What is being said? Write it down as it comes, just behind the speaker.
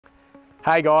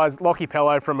Hey guys, Lockie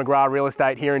Pello from McGrath Real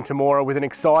Estate here in Temora with an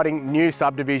exciting new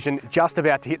subdivision just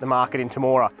about to hit the market in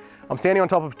Temora. I'm standing on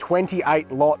top of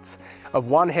 28 lots of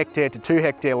 1 hectare to 2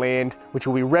 hectare land, which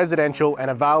will be residential and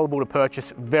available to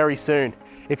purchase very soon.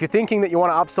 If you're thinking that you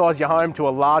want to upsize your home to a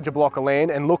larger block of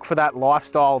land and look for that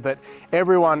lifestyle that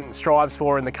everyone strives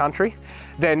for in the country,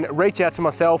 then reach out to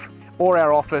myself or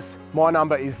our office. My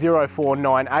number is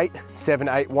 0498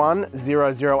 781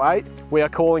 008. We are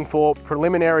calling for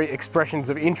preliminary expressions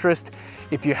of interest.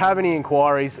 If you have any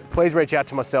inquiries, please reach out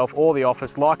to myself or the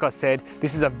office. Like I said,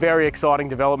 this is a very exciting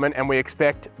development and we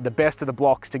expect the best of the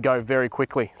blocks to go very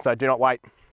quickly, so do not wait.